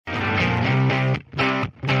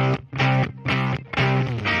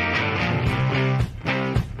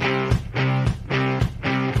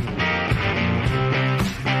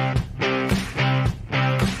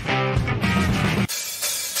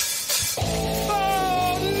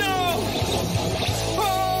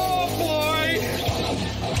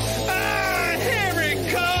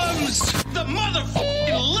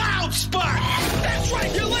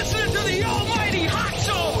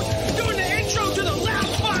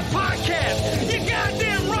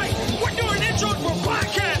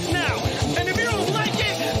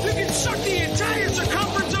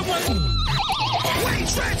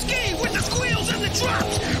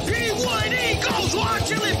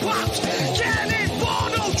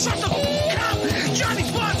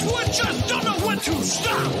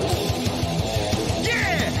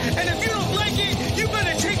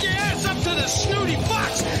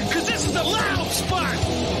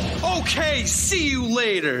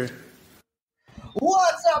later.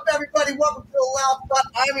 What's up, everybody? Welcome to The Loud Spot.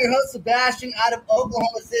 I'm your host, Sebastian, out of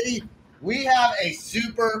Oklahoma City. We have a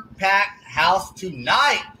super packed house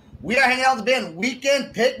tonight. We are hanging out with the band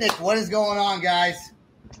Weekend Picnic. What is going on, guys?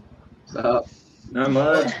 What's up? Not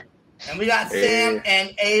much. And we got Sam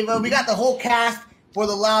and Ava. We got the whole cast for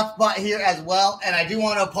The Loud Spot here as well. And I do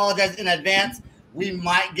want to apologize in advance. We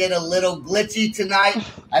might get a little glitchy tonight.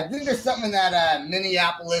 I think there's something in that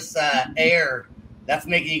Minneapolis air that's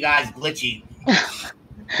making you guys glitchy.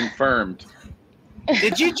 Confirmed.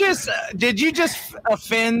 Did you just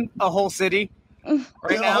offend a whole city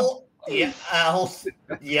right now? Yep.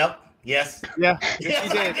 Yes. Yeah. You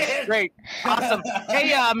did. Great. Awesome.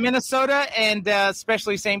 Hey, Minnesota and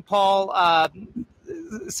especially St. Paul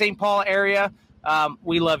area.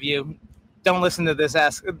 We love you. Don't listen to this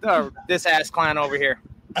ass clown over here.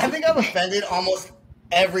 I think I've offended almost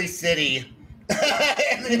every city.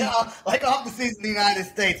 Like off the cities in the United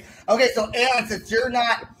States. Okay, so Aaron, since you're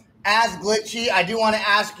not as glitchy, I do want to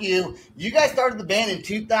ask you, you guys started the band in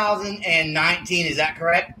 2019, is that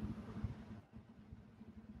correct?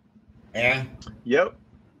 Aaron? Yep.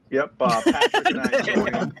 Patrick and I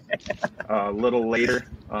joined a little later.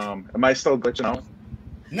 Am I still glitching out?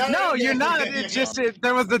 No, you're not. It's just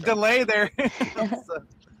there was a delay there.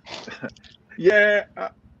 Yeah.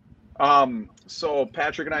 So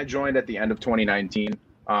Patrick and I joined at the end of 2019.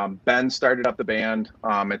 Ben started up the band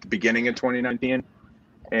at the beginning of 2019.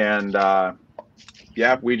 And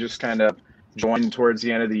we just kind of joined towards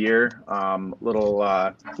the end of the year. Little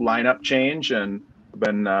lineup change, and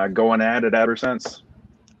been going at it ever since.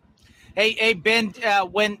 Hey Ben,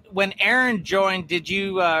 when Aaron joined, did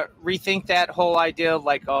you rethink that whole idea of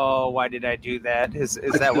like, oh, why did I do that? Is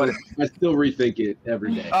that what? I still rethink it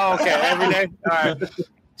every day. Oh, okay, every day. All right.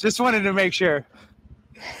 Just wanted to make sure.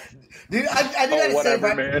 Dude, I do gotta whatever,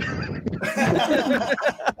 say, man.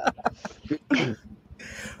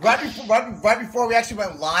 Right before we actually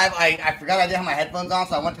went live, I forgot I didn't have my headphones on,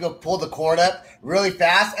 so I went to go pull the cord up really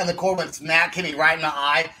fast, and the cord went smack, hit me right in the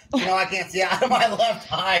eye. You know, I can't see out of my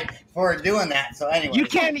left eye for doing that. So anyway, you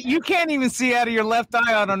can't even see out of your left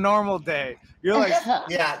eye on a normal day. You're like, I'm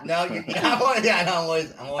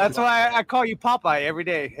always. That's why I call you Popeye every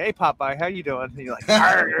day. Hey, Popeye, how you doing? And you're like,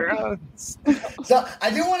 So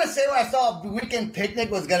I do want to say when I saw Weekend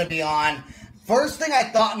Picnic was going to be on, first thing I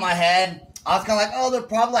thought in my head, I was kind of like, oh, they're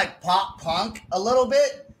probably like pop punk a little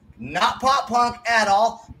bit. Not pop punk at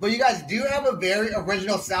all, but you guys do have a very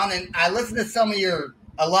original sound, and I listened to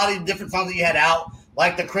a lot of different songs that you had out,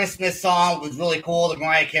 like the Christmas song was really cool, the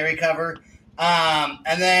Mariah Carey cover.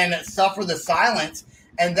 And then Suffer the Silence.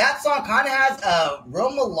 And that song kind of has a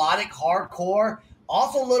real melodic hardcore,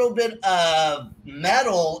 also a little bit of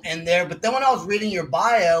metal in there. But then when I was reading your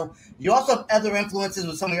bio, you also have other influences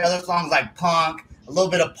with some of your other songs like punk, a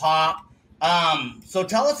little bit of pop. So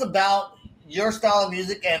tell us about your style of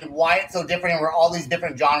music and why it's so different and where all these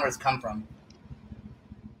different genres come from.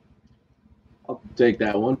 I'll take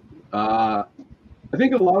that one. I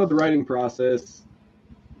think a lot of the writing process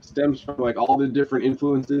stems from like all the different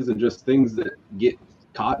influences and just things that get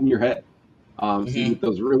caught in your head. So you get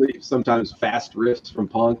those really sometimes fast riffs from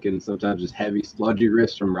punk and sometimes just heavy sludgy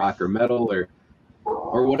riffs from rock or metal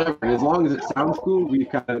or whatever. And as long as it sounds cool, we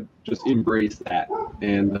kind of just embrace that.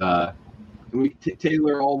 And we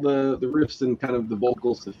tailor all the riffs and kind of the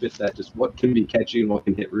vocals to fit that, just what can be catchy and what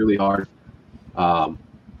can hit really hard. And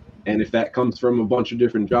if that comes from a bunch of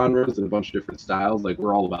different genres and a bunch of different styles, like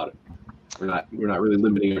we're all about it. We're not really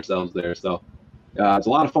limiting ourselves there. So it's a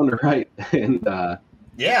lot of fun to write and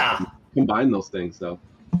combine those things. So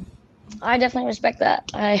I definitely respect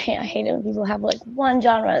that. I hate it when people have like one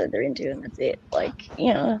genre that they're into and that's it. Like,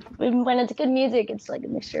 you know, when it's good music, it's like a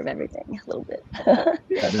mixture of everything a little bit. Yeah,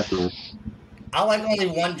 definitely. I like only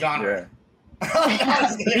one genre.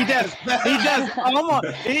 Yeah. He does. Almost.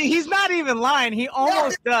 He's not even lying. He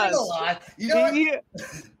almost does. You know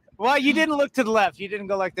well, you didn't look to the left. You didn't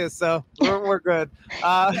go like this, so we're good.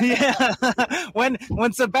 Yeah.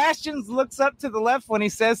 When Sebastian looks up to the left when he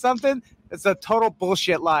says something, it's a total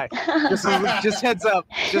bullshit lie. Just heads up.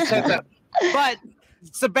 But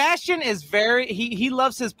Sebastian is he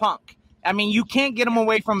loves his punk. I mean, you can't get him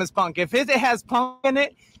away from his punk. If it has punk in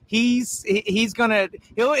it,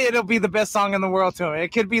 it'll be the best song in the world to him. It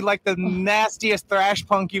could be like the nastiest thrash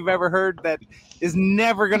punk you've ever heard that is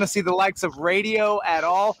never going to see the likes of radio at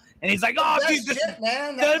all. And he's like, oh, dude,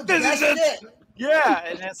 this is Yeah,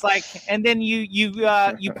 and it's like, and then you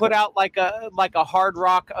put out like a hard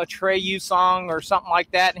rock Atreyu song or something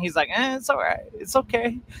like that, and he's like, it's all right, it's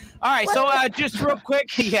okay. All right, so just real quick,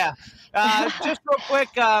 just real quick,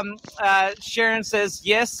 Sharon says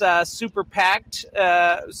yes, super packed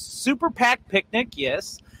picnic,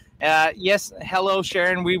 yes. Yes, hello,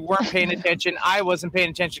 Sharon. We weren't paying attention. I wasn't paying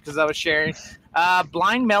attention because I was sharing.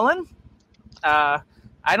 Blind Melon. I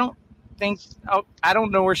don't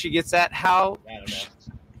know where she gets that. How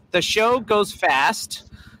the show goes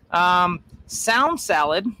fast. Sound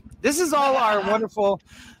Salad. This is all our wonderful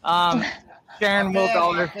Sharon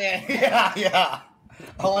Willdollar. Yeah.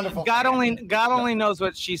 Wonderful. God only knows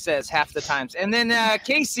what she says half the times. And then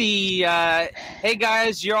Casey, hey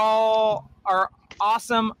guys, you all are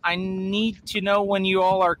awesome. I need to know when you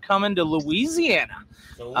all are coming to Louisiana.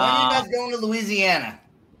 So when are you guys going to Louisiana?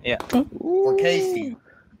 Yeah. For Casey.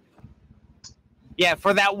 Yeah,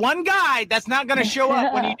 for that one guy that's not going to show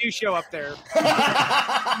up when you do show up there.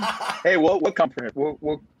 Hey, we'll come for it.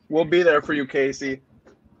 We'll be there for you, Casey.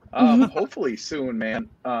 Hopefully soon, man.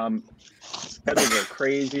 Schedules are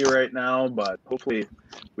crazy right now, but hopefully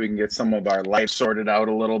we can get some of our life sorted out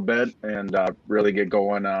a little bit and really get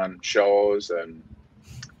going on shows and,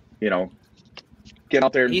 get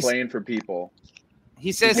out there and playing for people.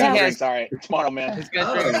 He says he has. All right, tomorrow, man. He's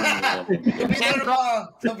got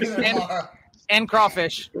and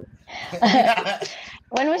crawfish.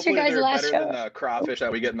 When was your guys' last show? Better than the crawfish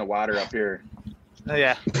that we get in the water up here. Oh,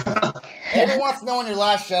 yeah. Everyone wants to know when your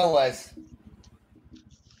last show was.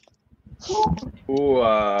 Ooh,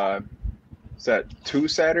 is that 2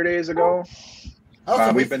 Saturdays ago?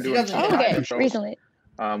 So we've been doing shows recently.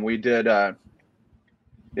 We did,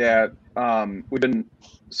 we did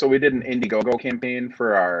an Indiegogo campaign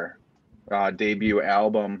for our debut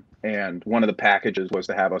album, and one of the packages was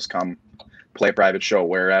to have us come play a private show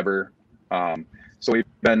wherever. So we've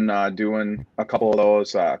been doing a couple of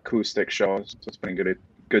those acoustic shows. So it's been a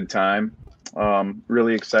good time.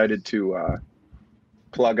 Really excited to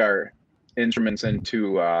plug our instruments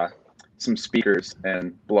into some speakers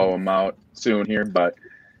and blow them out soon here, but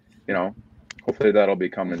hopefully that'll be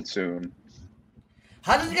coming soon.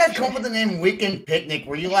 How did you guys come up with the name Weekend Picnic?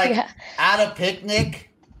 Were you at a picnic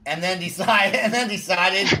and then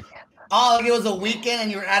decided oh, it was a weekend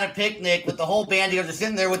and you were at a picnic with the whole band, you guys are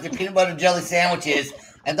sitting there with your peanut butter jelly sandwiches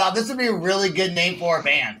and thought this would be a really good name for a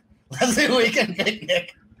band? Let's do Weekend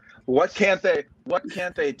Picnic. What can't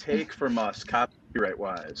they take from us copyright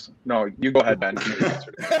wise? No, you go ahead, Ben.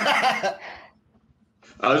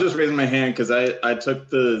 I was just raising my hand because I took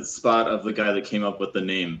the spot of the guy that came up with the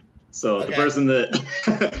name. So the person that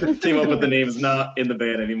came up with the name is not in the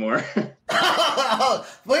band anymore.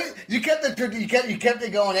 Wait, you kept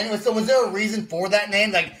it going anyway. So was there a reason for that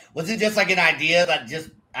name? Like, was it just like an idea that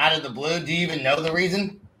just out of the blue? Do you even know the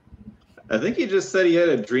reason? I think he just said he had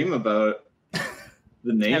a dream about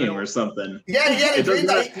the name or something. Yeah, he had a dream.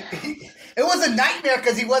 It was a nightmare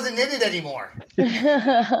because he wasn't in it anymore.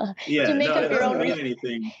 Yeah, Do you make up it your doesn't own mean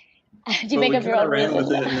anything. Do you make up your own ran reason?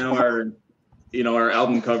 with it, and now our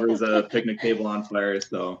album cover is a picnic table on fire.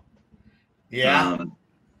 So yeah,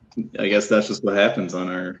 I guess that's just what happens on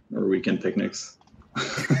our weekend picnics.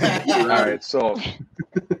 All right, so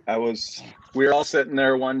we were all sitting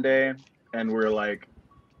there one day and we're like,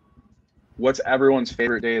 what's everyone's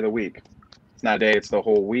favorite day of the week? It's not a day, it's the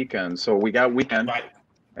whole weekend. So we got weekend, right.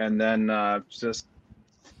 And then just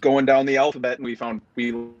going down the alphabet, and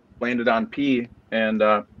we landed on P, and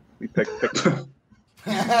we picked.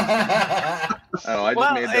 I just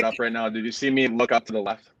made that up right now. Did you see me look up to the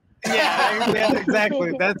left? Yeah,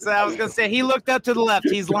 exactly. That's I was gonna say. He looked up to the left.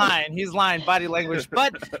 He's lying. Body language.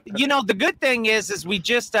 But the good thing is we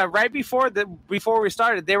just right before we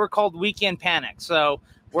started, they were called Weekend Panic. So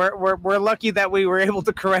we're lucky that we were able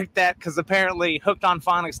to correct that, because apparently Hooked on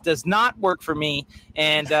Phonics does not work for me,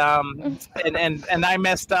 and I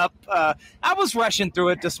messed up. I was rushing through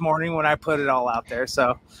it this morning when I put it all out there.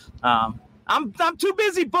 So I'm too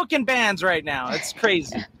busy booking bands right now. It's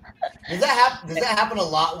crazy. Does that happen a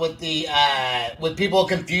lot with with people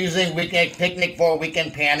confusing Weekend Picnic for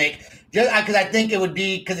Weekend Panic? Just because I think it would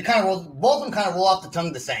be because it kind of both of them kind of roll off the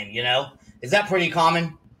tongue the same. Is that pretty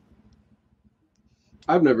common?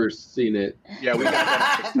 I've never seen it. Yeah, we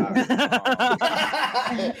got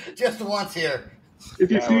that. Just once here. If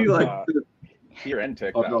you see here and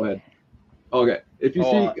TikTok. Oh, go ahead. Okay. If you see,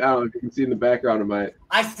 I don't know if you can see in the background of my.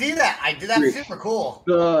 I see that. That's super cool.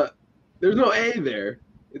 There's no A there.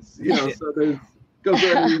 It's so there's goes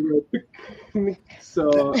right.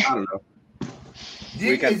 So I don't know.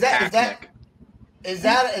 Is that Is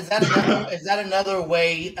that another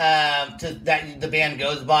way that the band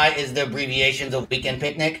goes by? Is the abbreviations of Weekend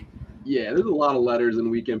Picnic? Yeah, there's a lot of letters in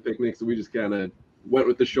Weekend Picnic, so we just kind of went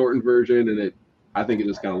with the shortened version, and I think it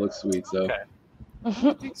just kind of looks sweet. So, okay.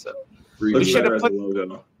 I think so. We should have put.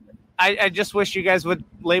 Logo. I just wish you guys would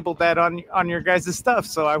label that on your guys' stuff,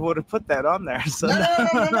 so I would have put that on there. So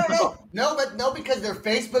No, because their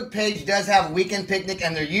Facebook page does have Weekend Picnic,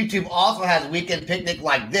 and their YouTube also has Weekend Picnic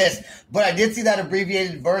like this. But I did see that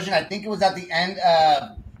abbreviated version. I think it was at the end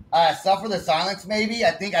of Suffer the Silence, maybe. I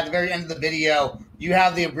think at the very end of the video, you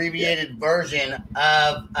have the abbreviated version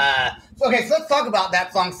of. So let's talk about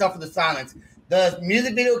that song, Suffer the Silence. The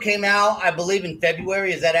music video came out, I believe, in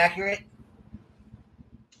February. Is that accurate?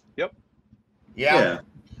 Yeah. Yeah.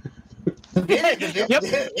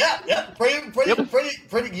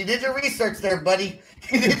 Pretty. You did your research there, buddy.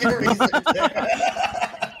 You did your research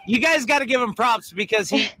there. You guys got to give him props because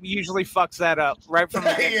he usually fucks that up right from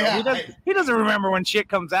the get-go. He doesn't remember when shit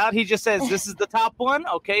comes out. He just says, "This is the top one.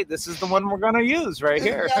 Okay, this is the one we're gonna use right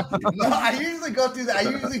here." No, I usually go through. I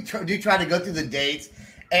usually try to go through the dates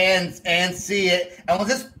and see it. And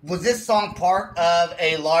was this song part of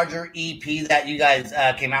a larger EP that you guys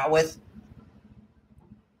came out with?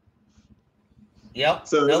 Yep.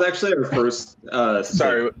 So it was actually our first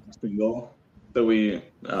single that we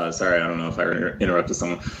sorry, I don't know if I interrupted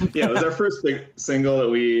someone. Yeah, it was our first big single that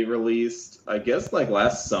we released, I guess, like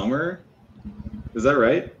last summer. Is that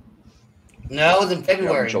right? No, it was in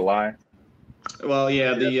February. July. Well,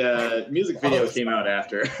 yeah, the music video came out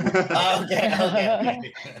after.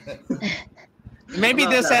 Okay. Maybe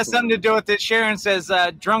this has something to do with it. Sharon says,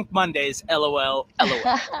 "Drunk Mondays, LOL,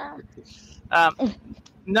 LOL."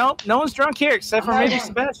 No one's drunk here except for maybe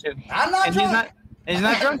Sebastian. I'm not drunk. He's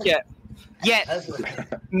not drunk yet.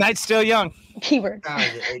 Night's still young. Keyword.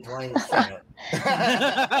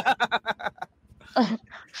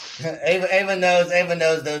 Ava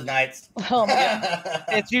knows those nights. Oh my God.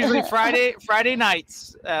 It's usually Friday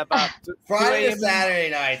nights, about Friday to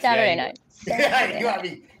Saturday nights. Saturday night. Yeah,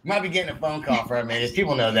 you might be getting a phone call from me. There's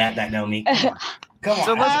people know that know me. Come on.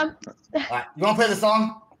 So All right, you want to play the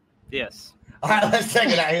song? Yes. All right, let's check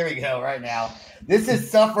it out. Here we go right now. This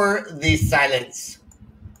is Suffer the Silence.